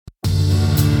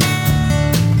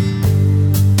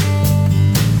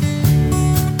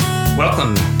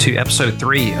to episode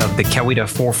 3 of the Coweta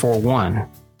 441.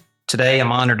 Today,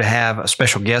 I'm honored to have a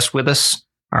special guest with us,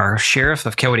 our Sheriff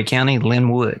of Coweta County, Lenn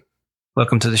Wood.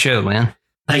 Welcome to the show, Lenn.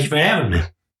 Thank you for having me.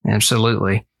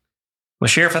 Absolutely. Well,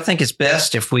 Sheriff, I think it's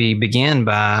best if we begin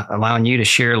by allowing you to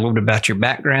share a little bit about your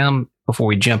background before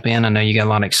we jump in. I know you got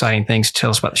a lot of exciting things to tell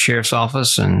us about the Sheriff's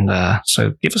Office, and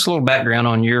so give us a little background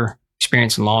on your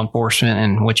experience in law enforcement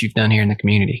and what you've done here in the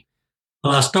community.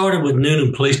 Well, I started with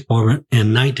Newnan Police Department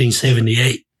in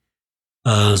 1978.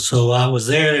 So I was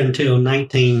there until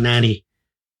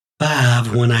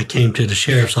 1995 when I came to the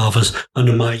Sheriff's Office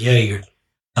under Mike Yeager.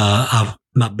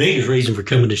 My biggest reason for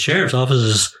coming to the Sheriff's Office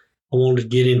is I wanted to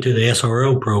get into the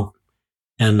SRO program.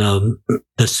 And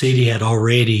the city had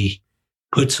already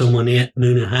put someone at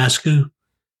Newnan High School.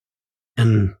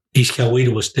 And East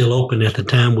Coweta was still open at the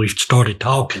time we started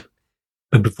talking.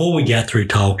 But before we got through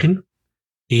talking,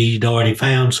 he'd already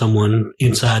found someone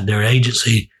inside their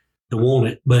agency that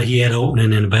wanted it, but he had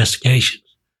opening in investigations.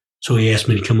 So he asked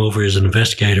me to come over as an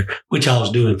investigator, which I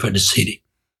was doing for the city.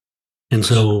 And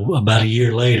so about a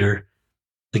year later,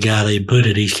 the guy they put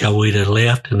at East Coweta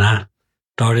left, and I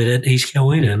started at East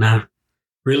Coweta, and I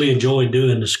really enjoyed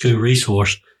doing the school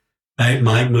resource.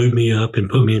 Mike moved me up and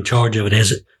put me in charge of it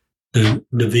as the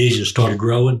division started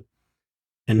growing.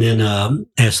 And then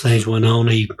as things went on,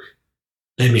 he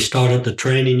let me start up the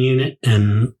training unit,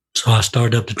 and so I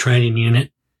started up the training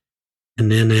unit. And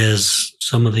then as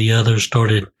some of the others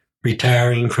started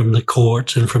retiring from the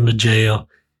courts and from the jail,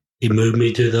 he moved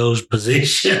me to those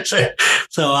positions.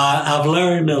 So I've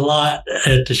learned a lot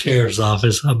at the Sheriff's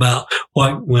Office about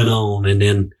what went on. And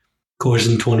then, of course,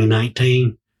 in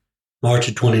March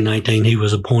of 2019, he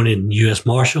was appointed U.S.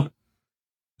 Marshal.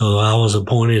 So I was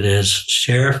appointed as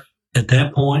sheriff at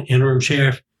that point, interim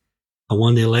sheriff. I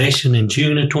won the election in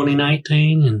June of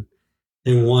 2019 and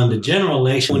then won the general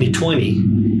election in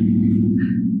 2020.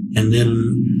 And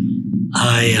then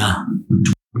I've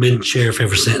been sheriff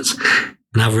ever since,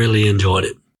 and I've really enjoyed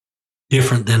it.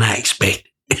 Different than I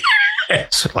expected.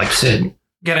 So, like I said,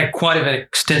 got quite an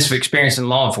extensive experience in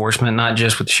law enforcement, not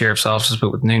just with the Sheriff's Office,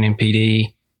 but with Newnan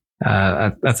PD.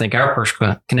 I think our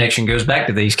personal connection goes back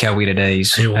to these Coweta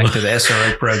days, back to the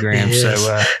SRO program. Yes.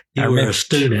 So you were a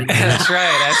student. That's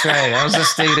right. I was a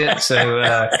student.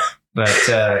 So,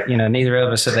 but neither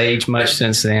of us have aged much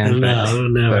since then. No.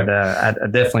 But I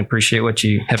definitely appreciate what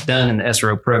you have done in the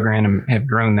SRO program and have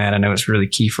grown that. I know it's really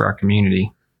key for our community.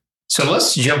 So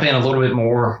let's jump in a little bit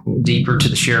more deeper to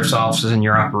the Sheriff's Office and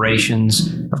your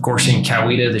operations. Of course, in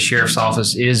Coweta, the Sheriff's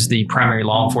Office is the primary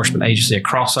law enforcement agency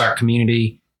across our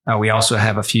community. We also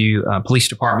have a few police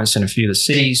departments in a few of the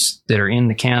cities that are in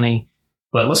the county.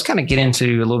 But let's kind of get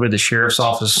into a little bit of the Sheriff's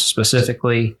Office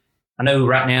specifically. I know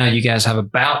right now you guys have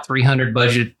about 300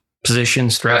 budget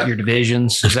positions throughout your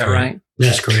divisions. Is that right?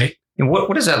 That's correct. And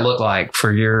what does that look like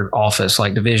for your office,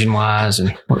 like division-wise?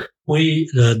 And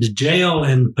the jail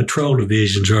and patrol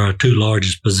divisions are our two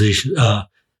largest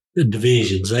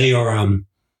divisions. They are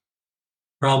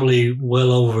probably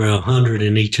well over 100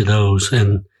 in each of those,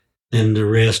 and the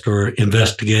rest are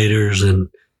investigators and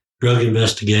drug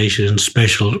investigations,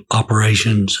 special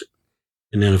operations,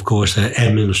 and then, of course,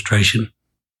 administration.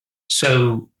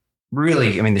 So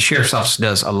really, I mean, the Sheriff's Office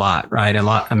does a lot, right? A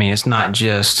lot. I mean, it's not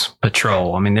just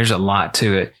patrol. I mean, there's a lot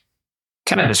to it.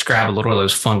 Kind of describe a little of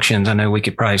those functions. I know we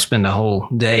could probably spend a whole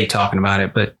day talking about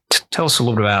it, but tell us a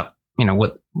little bit about,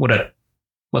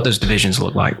 what those divisions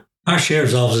look like. Our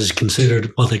Sheriff's Office is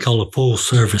considered what they call a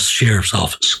full-service Sheriff's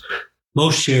Office.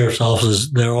 Most Sheriff's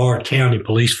Offices, there are county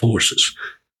police forces,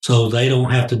 so they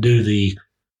don't have to do the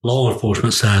law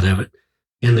enforcement side of it.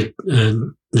 And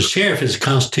the sheriff is a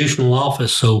constitutional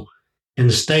office, so in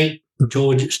the state of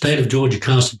Georgia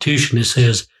Constitution, it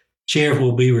says sheriff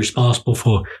will be responsible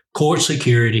for court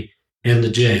security and the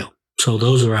jail. So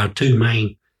those are our two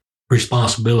main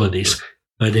responsibilities.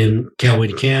 But in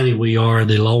Coweta County, we are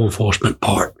the law enforcement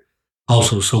part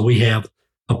also. So we have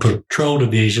a patrol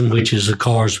division, which is the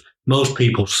cars most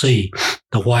people see,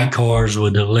 the white cars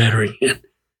with the lettering.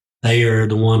 They are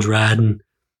the ones riding,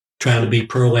 trying to be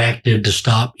proactive to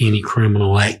stop any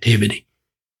criminal activity.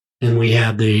 Then we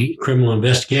have the criminal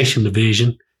investigation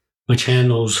division, which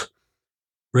handles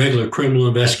regular criminal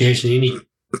investigation,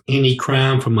 any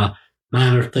crime from a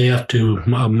minor theft to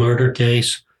a murder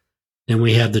case. Then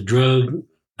we have the drug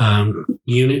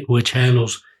unit, which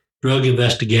handles drug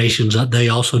investigations. They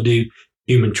also do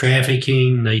human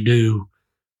trafficking. They do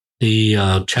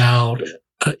the child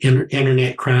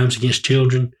internet crimes against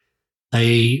children.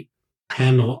 They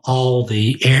handle all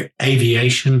the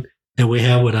aviation that we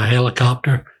have with a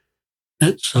helicopter.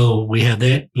 So we have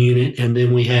that unit, and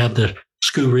then we have the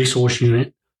school resource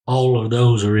unit. All of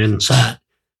those are inside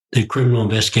the Criminal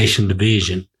Investigation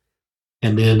Division.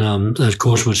 And then, of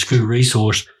course, with school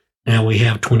resource, now we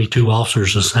have 22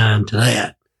 officers assigned to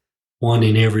that, one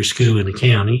in every school in the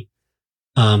county.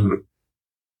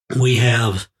 We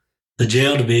have the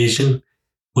jail division,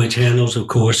 which handles, of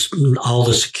course, all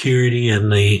the security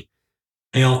and the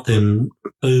health and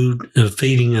food,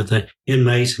 feeding of the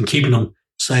inmates and keeping them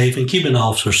safe and keeping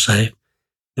officers safe.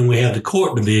 And we have the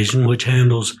court division, which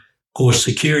handles, of course,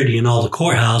 security in all the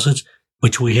courthouses,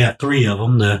 which we have 3 of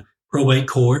them, the probate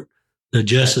court, the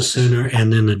justice center,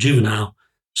 and then the juvenile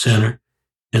center.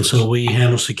 And so we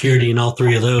handle security in all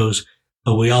 3 of those.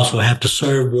 But we also have to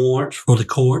serve warrants for the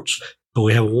courts. So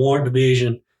we have a warrant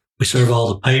division. We serve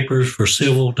all the papers for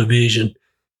civil division.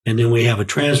 And then we have a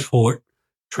transport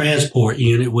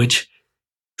unit, which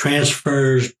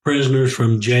transfers prisoners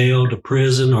from jail to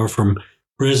prison or from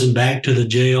prison back to the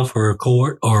jail for a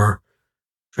court, or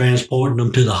transporting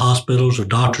them to the hospitals or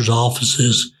doctor's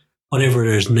offices, whatever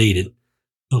is needed.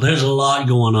 So there's a lot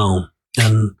going on.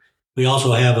 And we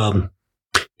also have a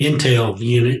intel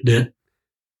unit that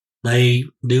they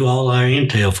do all our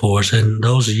intel for us. And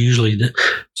those are usually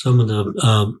some of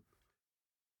the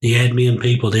admin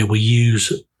people that we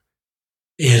use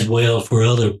as well for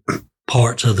other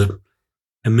parts of the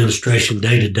administration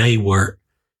day-to-day work.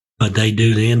 But they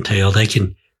do the intel. They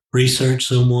can research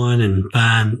someone and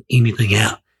find anything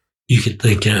out you could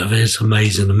think of. It's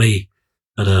amazing to me.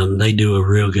 But they do a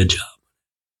real good job.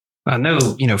 I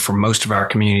know, for most of our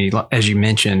community, as you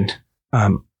mentioned,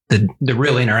 the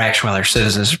real interaction with our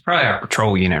citizens is probably our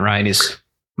patrol unit, right? Is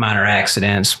minor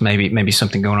accidents, maybe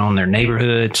something going on in their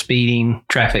neighborhood, speeding,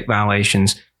 traffic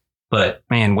violations. But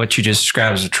man, what you just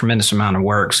described is a tremendous amount of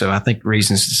work. So I think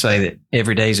reasons to say that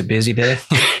every day is a busy day.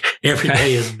 Every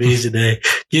day is a busy day,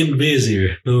 getting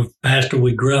busier the faster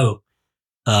we grow.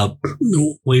 I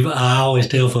always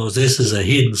tell folks this is a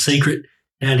hidden secret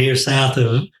down here south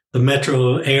of the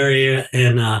metro area,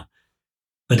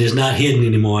 but it's not hidden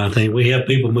anymore. I think we have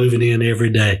people moving in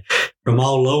every day from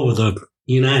all over the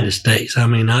United States. I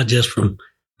mean, not just from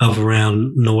up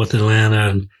around North Atlanta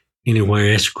and anywhere.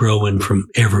 It's growing from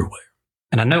everywhere.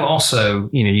 And I know also,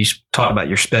 you talked about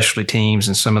your specialty teams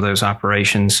and some of those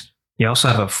operations. You also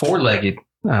have a 4-legged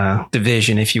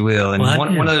division, if you will. And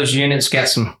one of those units got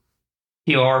some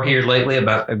PR here lately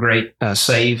about a great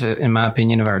save, in my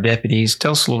opinion, of our deputies.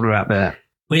 Tell us a little bit about that.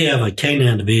 We have a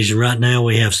canine division. Right now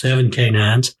we have 7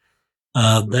 canines.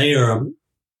 They are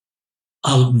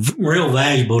real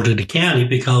valuable to the county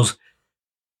because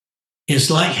it's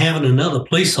like having another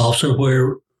police officer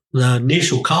where the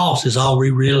initial cost is all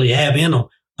we really have in them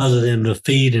other than the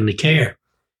feed and the care.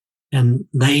 And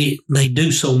they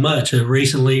do so much.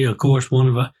 Recently, of course, one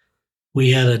of our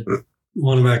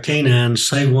canines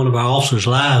saved one of our officers'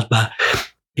 lives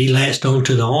he latched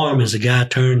onto the arm as the guy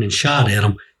turned and shot at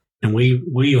him. And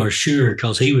we are sure,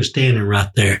 because he was standing right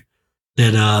there,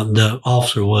 that the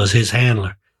officer was his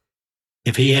handler.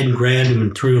 If he hadn't grabbed him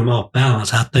and threw him off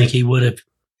balance, I think he would have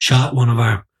shot one of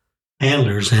our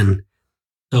handlers. And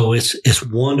so it's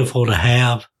wonderful to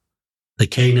have the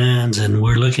canines, and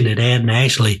we're looking at adding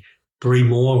actually 3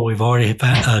 more. We've already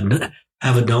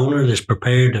have a donor that's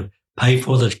prepared to pay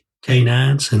for the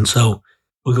canines. And so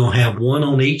we're going to have 1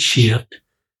 on each shift,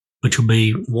 which will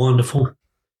be wonderful.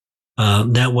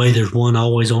 That way there's 1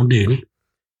 always on duty.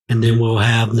 And then we'll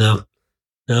have the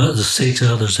 6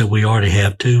 others that we already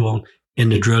have, 2 in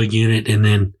the drug unit, and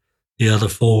then the other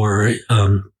 4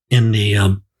 in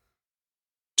the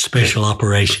special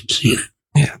operations unit.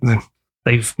 Yeah,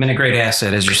 they've been a great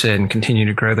asset, as you said, and continue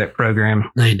to grow that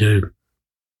program. They do.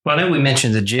 Well, I know we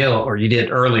mentioned the jail, or you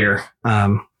did earlier.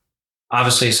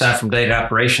 Obviously, aside from data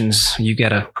operations, you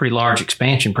got a pretty large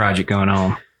expansion project going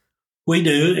on. We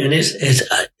do, and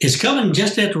it's coming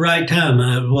just at the right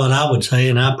time, what I would say,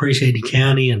 and I appreciate the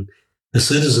county and the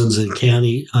citizens in the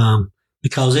county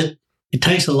because it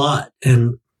takes a lot,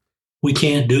 and we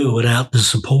can't do it without the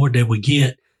support that we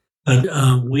get.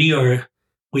 But we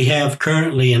have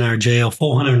currently in our jail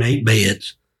 408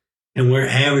 beds, and we're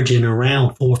averaging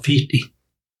around 450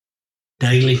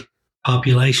 daily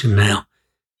population now.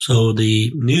 So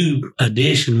the new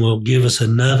addition will give us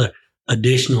another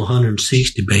additional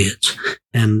 160 beds.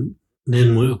 And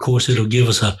then, of course, it'll give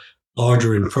us a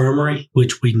larger infirmary,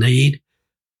 which we need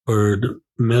for the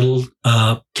mental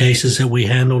cases that we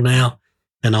handle now,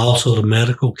 and also the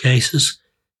medical cases.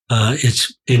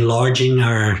 It's enlarging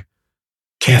our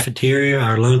cafeteria,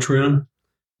 our lunchroom,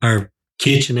 our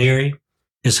kitchen area.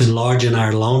 It's enlarging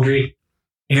our laundry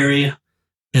area.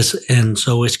 And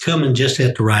so it's coming just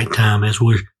at the right time as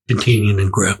we're continuing to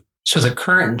grow. So the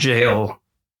current jail,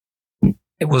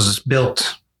 it was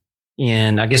built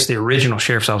in, I guess the original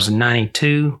sheriff's office in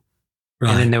 92. Right.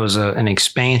 And then there was an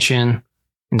expansion.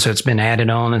 And so it's been added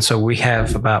on. And so we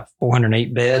have about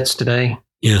 408 beds today.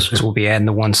 Yes, sir. So we'll be adding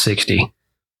the 160.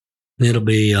 It'll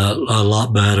be a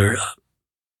lot better.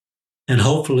 And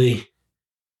hopefully,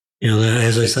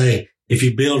 as they say, if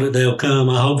you build it, they'll come.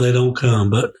 I hope they don't come,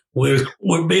 but we're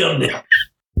building it.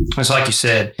 It's like you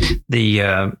said,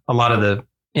 a lot of the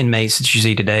inmates that you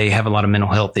see today have a lot of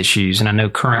mental health issues. And I know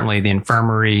currently the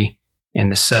infirmary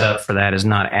and the setup for that is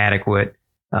not adequate.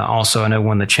 Also, I know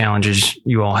one of the challenges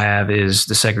you all have is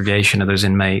the segregation of those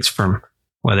inmates from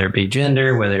whether it be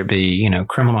gender, whether it be,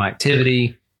 criminal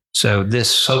activity. So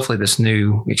hopefully this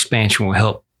new expansion will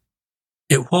help.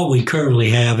 What we currently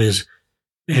have is,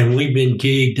 and we've been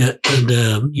gigged at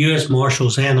the U.S.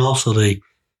 Marshals and also the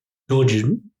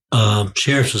Georgia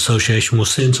Sheriff's Association will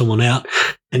send someone out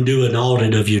and do an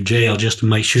audit of your jail just to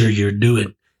make sure you're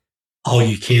doing all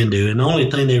you can do. And the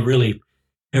only thing they really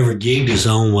ever gigged us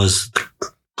on was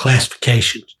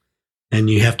classifications. And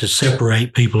you have to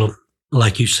separate people,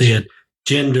 like you said,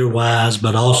 gender-wise,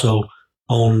 but also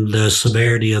on the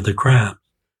severity of the crime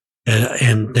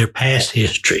and their past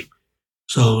history.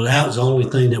 So that was the only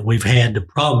thing that we've had the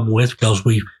problem with because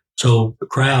we're so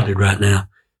crowded right now.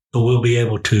 So we'll be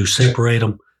able to separate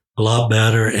them a lot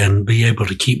better and be able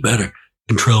to keep better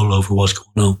control over what's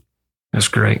going on. That's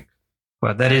great.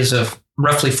 Well, that is a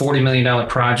roughly $40 million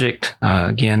project.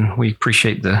 Again, we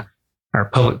appreciate our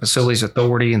Public Facilities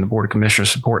Authority and the Board of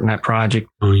Commissioners supporting that project.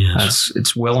 Oh, yes.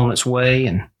 It's well on its way,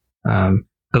 and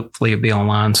hopefully it'll be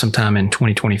online sometime in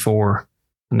 2024.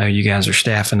 I know you guys are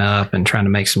staffing up and trying to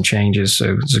make some changes,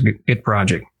 so it's a good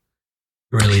project.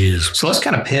 It really is. So let's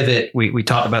kind of pivot. We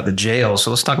talked about the jail, so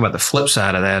let's talk about the flip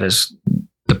side of that. Is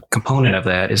the component of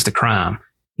that is the crime.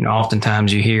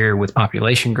 Oftentimes you hear with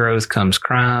population growth comes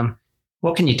crime.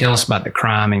 What can you tell us about the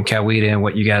crime in Coweta and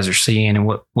what you guys are seeing and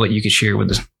what you could share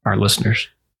with our listeners?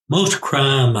 Most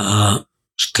crime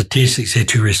statistics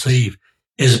that you receive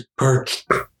is per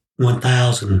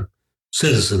 1,000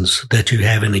 citizens that you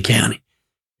have in the county.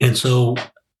 And so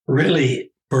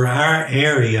really for our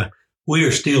area, we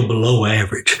are still below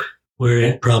average.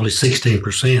 We're at probably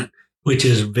 16%, which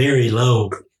is very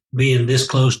low being this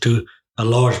close to a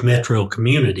large metro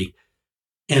community.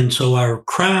 And so our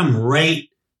crime rate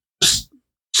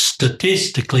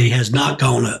statistically has not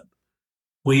gone up.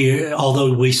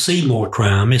 Although we see more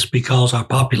crime, it's because our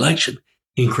population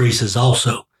increases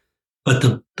also. But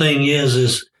the thing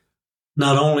is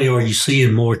not only are you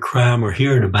seeing more crime or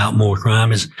hearing about more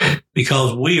crime, is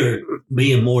because we are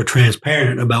being more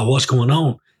transparent about what's going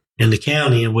on in the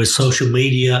county, and with social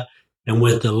media and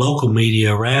with the local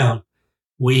media around,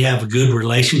 we have a good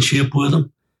relationship with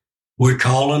them. We're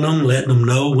calling them, letting them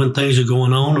know when things are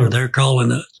going on, or they're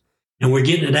calling us. And we're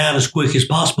getting it out as quick as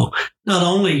possible, not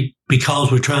only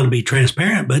because we're trying to be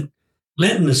transparent, but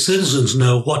letting the citizens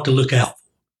know what to look out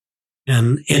for.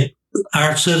 And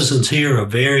our citizens here are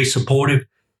very supportive,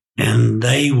 and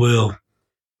they will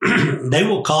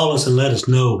call us and let us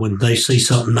know when they see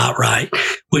something not right,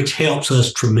 which helps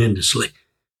us tremendously.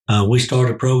 We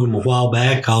started a program a while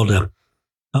back called an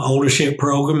ownership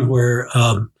program where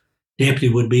deputy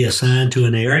would be assigned to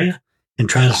an area and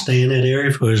try to stay in that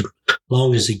area for as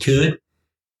long as he could.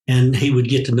 And he would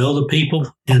get to know the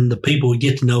people, and the people would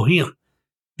get to know him.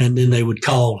 And then they would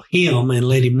call him and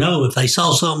let him know if they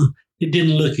saw something that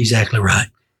didn't look exactly right.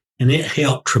 And it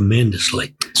helped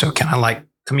tremendously. So kind of like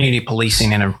community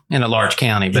policing in a large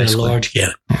county, basically. In a large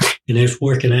county. And it's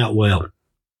working out well.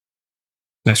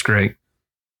 That's great.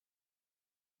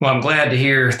 Well, I'm glad to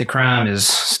hear the crime is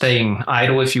staying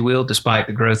idle, if you will, despite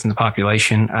the growth in the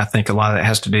population. I think a lot of that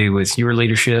has to do with your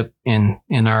leadership in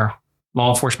our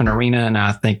law enforcement arena, and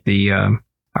I think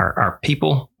our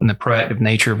people and the proactive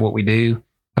nature of what we do.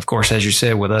 Of course, as you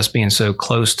said, with us being so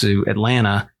close to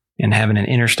Atlanta and having an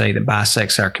interstate that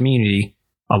bisects our community,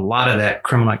 a lot of that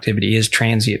criminal activity is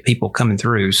transient people coming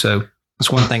through. So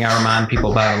that's one thing I remind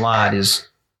people about a lot is,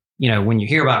 when you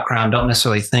hear about crime, don't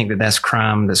necessarily think that that's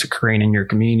crime that's occurring in your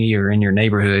community or in your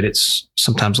neighborhood. It's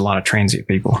sometimes a lot of transient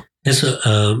people. It's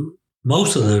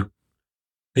most of the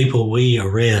people we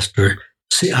arrest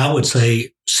I would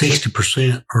say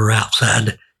 60% are outside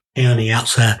the county,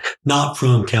 not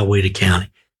from Coweta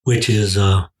County, which is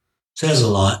says a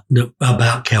lot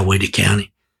about Coweta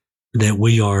County, that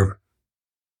we're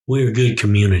a good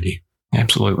community.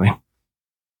 Absolutely.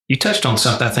 You touched on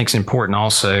something I think is important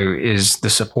also is the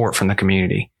support from the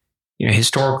community.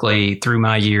 Historically, through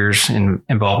my years in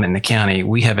involvement in the county,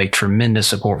 we have a tremendous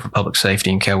support for public safety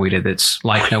in Coweta that's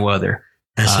like no other.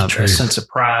 That's the truth. A sense of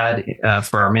pride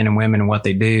for our men and women and what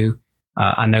they do.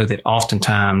 I know that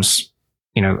oftentimes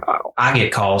I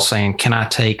get calls saying, can I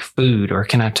take food or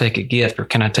can I take a gift or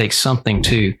can I take something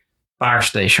to fire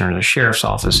station or the sheriff's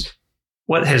office?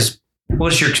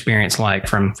 What's your experience like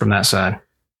from that side?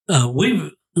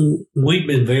 We've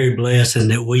been very blessed in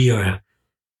that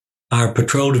our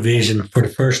patrol division, for the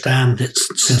first time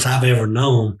since I've ever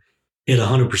known, is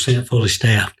 100% fully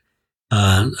staffed.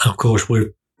 Of course,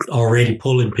 we're already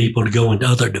pulling people to go into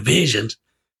other divisions,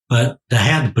 but to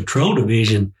have the patrol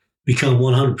division become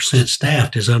 100%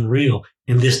 staffed is unreal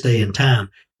in this day and time.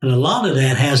 And a lot of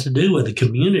that has to do with the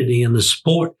community and the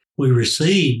support we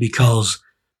receive, because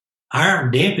our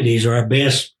deputies are our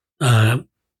best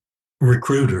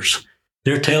recruiters.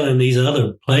 They're telling these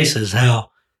other places how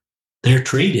they're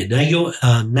treated. They go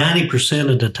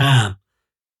 90% of the time,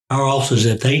 our officers,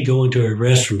 if they go into a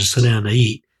restaurant to sit down to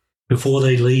eat, before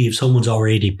they leave, someone's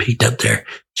already picked up their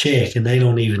check and they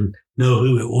don't even know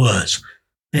who it was.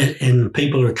 And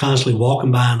people are constantly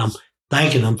walking by them,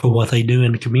 thanking them for what they do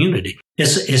in the community.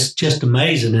 It's just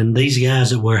amazing. And these guys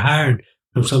that we're hiring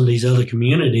from some of these other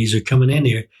communities are coming in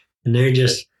here and they're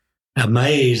just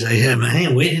amazed. They say,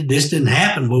 man, this didn't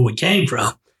happen where we came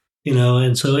from,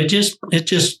 and so it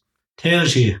just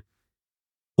tells you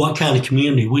what kind of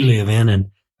community we live in and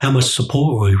how much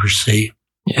support we receive.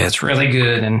 Yeah, it's really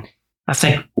good. And I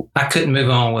think I couldn't move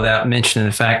on without mentioning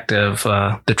the fact of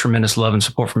the tremendous love and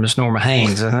support from Miss Norma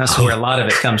Haynes. And that's where a lot of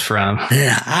it comes from.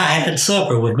 Yeah, I had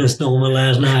supper with Miss Norma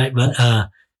last night, but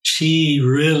she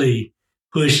really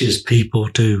pushes people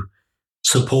to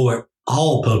support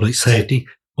all public safety,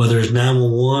 whether it's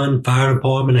 911, fire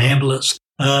department, ambulance,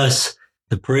 us,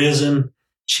 the prison.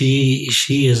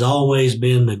 She has always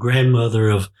been the grandmother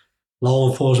of law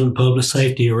enforcement, public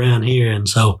safety around here. And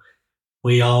so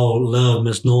we all love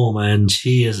Miss Norma, and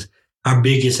she is our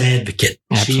biggest advocate.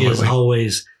 Absolutely. She is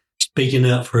always speaking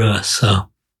up for us.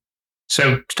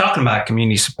 So talking about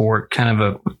community support, kind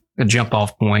of a jump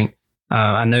off point.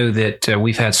 I know that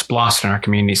we've had SPLOST in our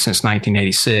community since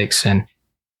 1986, and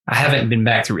I haven't been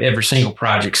back through every single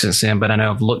project since then, but I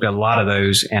know I've looked at a lot of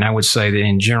those, and I would say that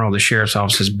in general, the Sheriff's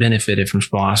Office has benefited from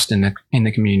SPLOST in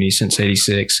the community since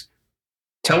 '86.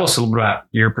 Tell us a little bit about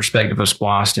your perspective of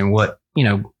SPLOST and what,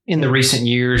 in the recent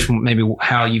years, maybe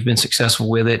how you've been successful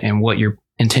with it and what your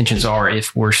intentions are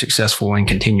if we're successful in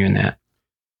continuing that.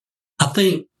 I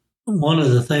think one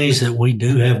of the things that we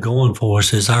do have going for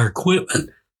us is our equipment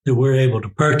that we're able to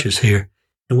purchase here,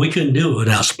 and we couldn't do it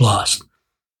without SPLOST.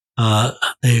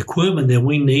 The equipment that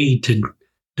we need to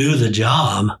do the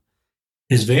job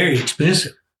is very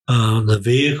expensive. The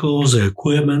vehicles, the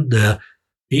equipment,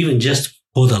 even just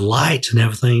for the lights and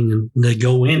everything that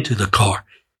go into the car,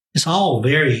 it's all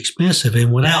very expensive.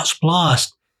 And without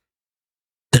SPLOST,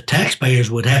 the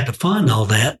taxpayers would have to fund all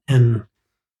that. And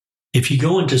if you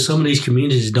go into some of these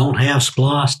communities that don't have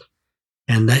SPLOST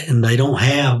and they don't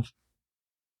have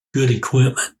good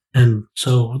equipment, and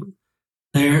so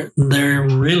they're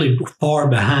really far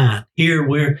behind. Here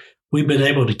we've been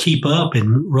able to keep up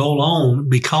and roll on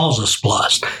because of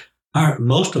SPLOST.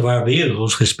 Most of our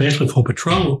vehicles, especially for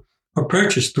patrol, are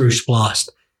purchased through SPLOST.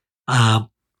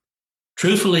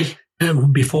 Truthfully,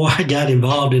 before I got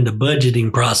involved in the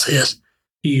budgeting process a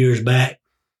few years back,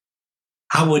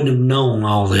 I wouldn't have known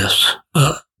all this.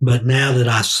 But now that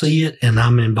I see it and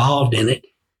I'm involved in it,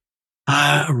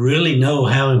 I really know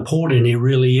how important it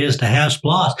really is to have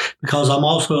SPLOST, because I'm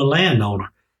also a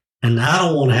landowner and I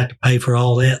don't want to have to pay for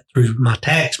all that through my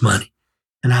tax money.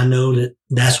 And I know that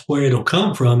that's where it'll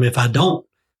come from if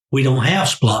we don't have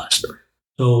SPLOST.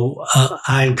 So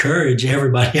I encourage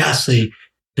everybody I see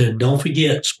to don't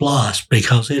forget SPLOST,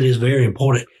 because it is very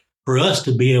important for us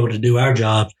to be able to do our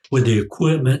jobs with the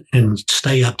equipment and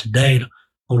stay up to date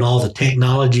on all the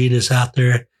technology that's out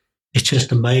there. It's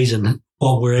just amazing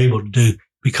what we're able to do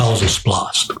because of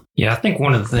SPLOST. Yeah, I think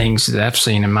one of the things that I've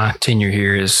seen in my tenure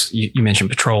here is you mentioned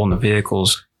patrol and the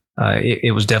vehicles.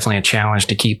 It was definitely a challenge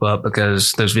to keep up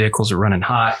because those vehicles are running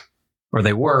hot, or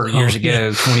they were years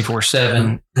ago,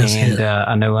 24/7. And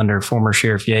I know under former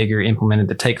Sheriff Yeager implemented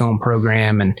the take-home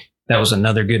program, and that was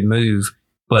another good move.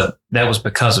 But that was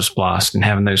because of SPLOST and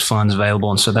having those funds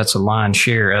available. And so that's a lion's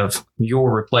share of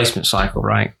your replacement cycle,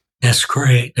 right? That's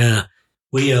correct.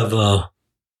 We have,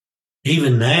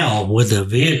 even now with the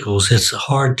vehicles, it's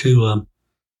hard to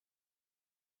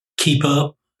keep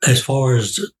up as far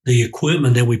as the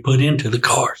equipment that we put into the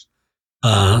cars.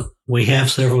 We have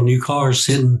several new cars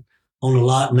sitting on the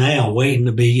lot now waiting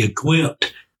to be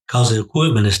equipped because the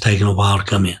equipment is taking a while to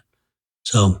come in.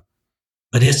 So,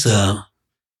 but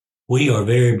we are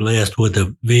very blessed with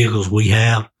the vehicles we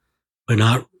have.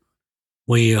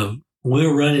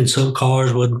 We're running some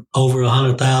cars with over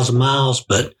 100,000 miles,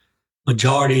 but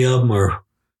majority of them are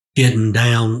getting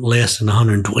down less than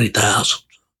 120,000.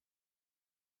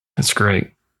 That's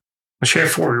great. Well,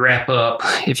 Sheriff, before we wrap up,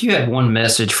 if you had one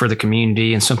message for the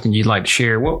community and something you'd like to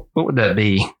share, what would that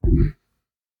be?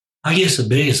 I guess the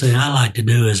biggest thing I like to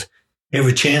do is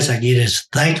every chance I get is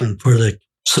thank them for the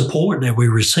support that we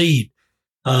receive.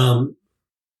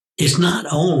 It's not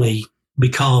only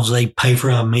because they pay for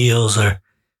our meals,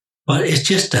 but it's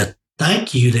just a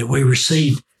thank you that we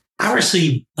receive. I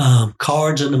receive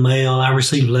cards in the mail. I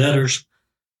receive letters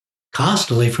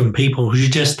constantly from people who are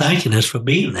just thanking us for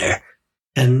being there.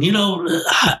 And,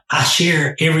 I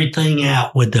share everything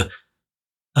out with the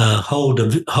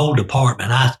whole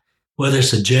department. Whether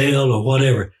it's a jail or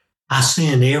whatever, I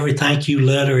send every thank you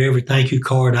letter, every thank you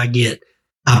card I get.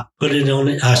 I put it on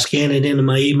it. I scan it into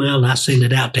my email and I send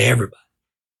it out to everybody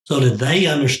so that they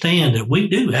understand that we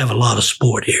do have a lot of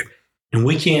support here and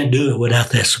we can't do it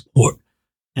without that support.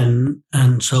 And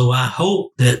so I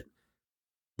hope that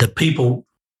the people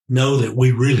know that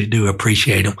we really do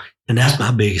appreciate them. And that's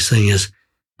my biggest thing is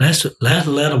let's let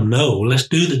them know. Let's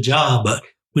do the job, but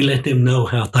we let them know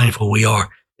how thankful we are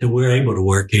that we're able to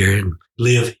work here and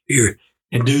live here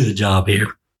and do the job here.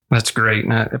 That's great.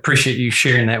 And I appreciate you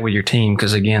sharing that with your team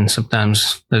because, again,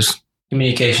 sometimes those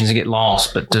communications get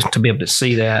lost, but just to be able to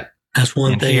see that. That's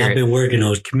one thing I've been working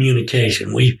on is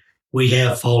communication. We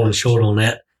have fallen short on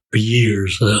that for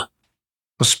years. Well,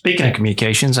 speaking of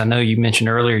communications, I know you mentioned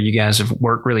earlier you guys have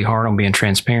worked really hard on being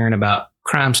transparent about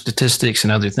crime statistics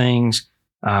and other things.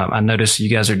 I noticed you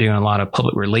guys are doing a lot of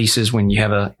public releases when you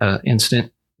have a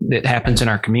incident that happens in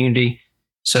our community.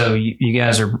 So you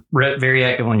guys are very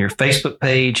active on your Facebook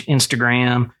page,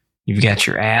 Instagram. You've got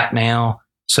your app now.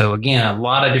 So again, a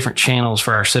lot of different channels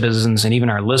for our citizens and even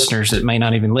our listeners that may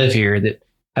not even live here that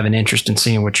have an interest in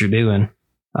seeing what you're doing.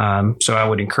 So I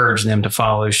would encourage them to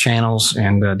follow those channels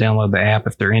and download the app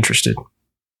if they're interested.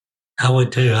 I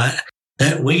would too.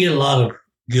 We get a lot of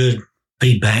good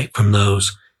feedback from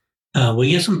those.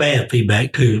 We get some bad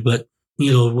feedback too, but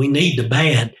we need the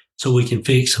bad so we can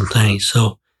fix some things.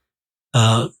 So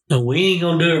we ain't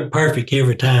going to do it perfect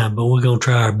every time, but we're going to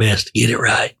try our best to get it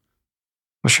right.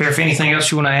 Well, Sheriff, anything else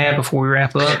you want to add before we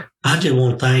wrap up? I just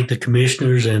want to thank the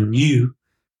commissioners and you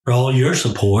for all your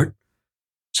support.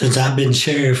 Since I've been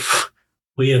sheriff,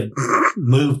 we have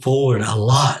moved forward a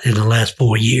lot in the last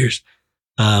 4 years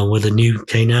with a new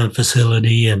K-9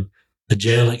 facility and the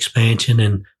jail expansion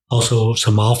and also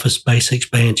some office space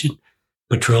expansion,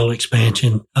 patrol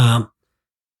expansion.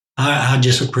 I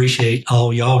just appreciate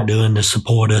all y'all doing to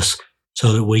support us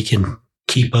so that we can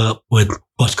keep up with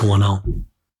what's going on.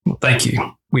 Well, thank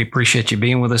you. We appreciate you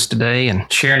being with us today and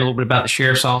sharing a little bit about the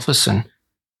sheriff's office and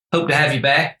hope to have you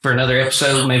back for another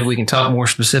episode. Maybe we can talk more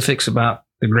specifics about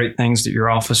the great things that your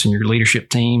office and your leadership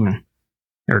team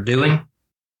are doing.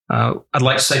 I'd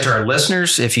like to say to our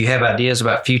listeners, if you have ideas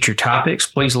about future topics,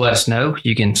 please let us know.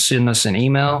 You can send us an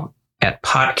email at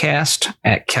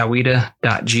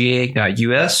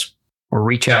podcast@coweta.ga.us or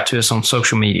reach out to us on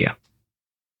social media.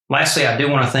 Lastly, I do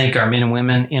want to thank our men and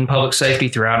women in public safety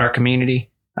throughout our community.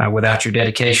 Without your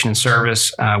dedication and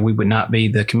service, we would not be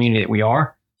the community that we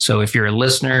are. So if you're a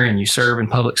listener and you serve in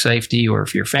public safety, or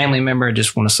if you're a family member, I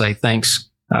just want to say thanks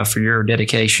for your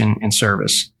dedication and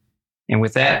service. And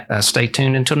with that, stay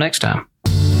tuned until next time.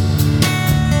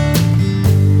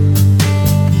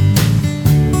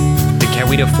 The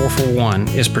Coweta 441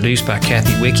 is produced by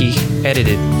Kathy Wicke,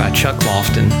 edited by Chuck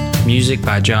Lofton, music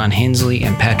by John Hensley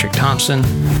and Patrick Thompson,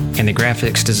 and the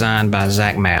graphics designed by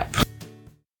Zach Mapp.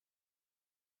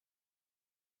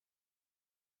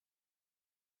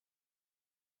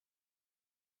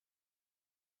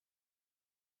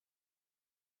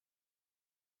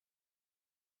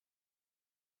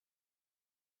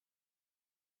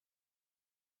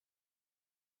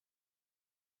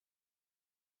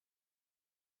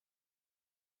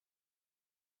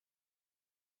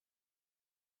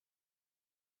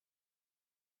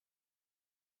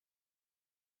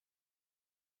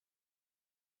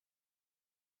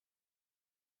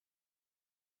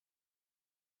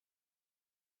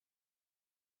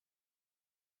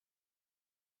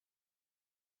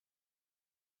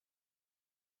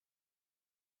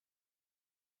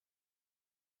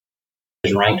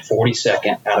 Is ranked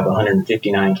 42nd out of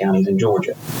 159 counties in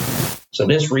Georgia. So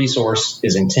this resource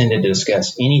is intended to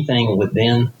discuss anything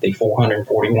within the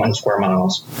 441 square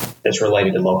miles that's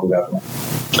related to local government.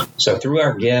 So through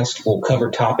our guests, we'll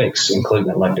cover topics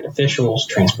including elected officials,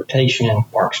 transportation,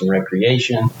 parks and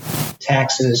recreation,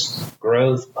 taxes,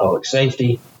 growth, public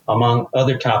safety, among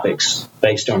other topics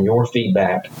based on your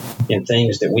feedback and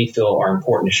things that we feel are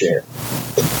important to share.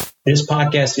 This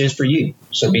podcast is for you,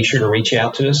 so be sure to reach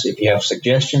out to us if you have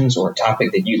suggestions or a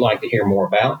topic that you'd like to hear more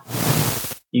about.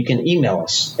 You can email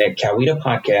us at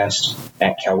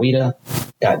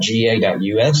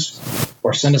coweta.coweta.ga.us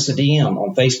or send us a DM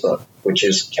on Facebook, which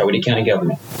is Coweta County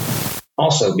Government.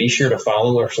 Also, be sure to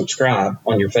follow or subscribe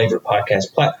on your favorite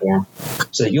podcast platform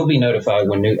so that you'll be notified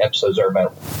when new episodes are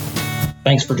available.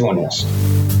 Thanks for joining us.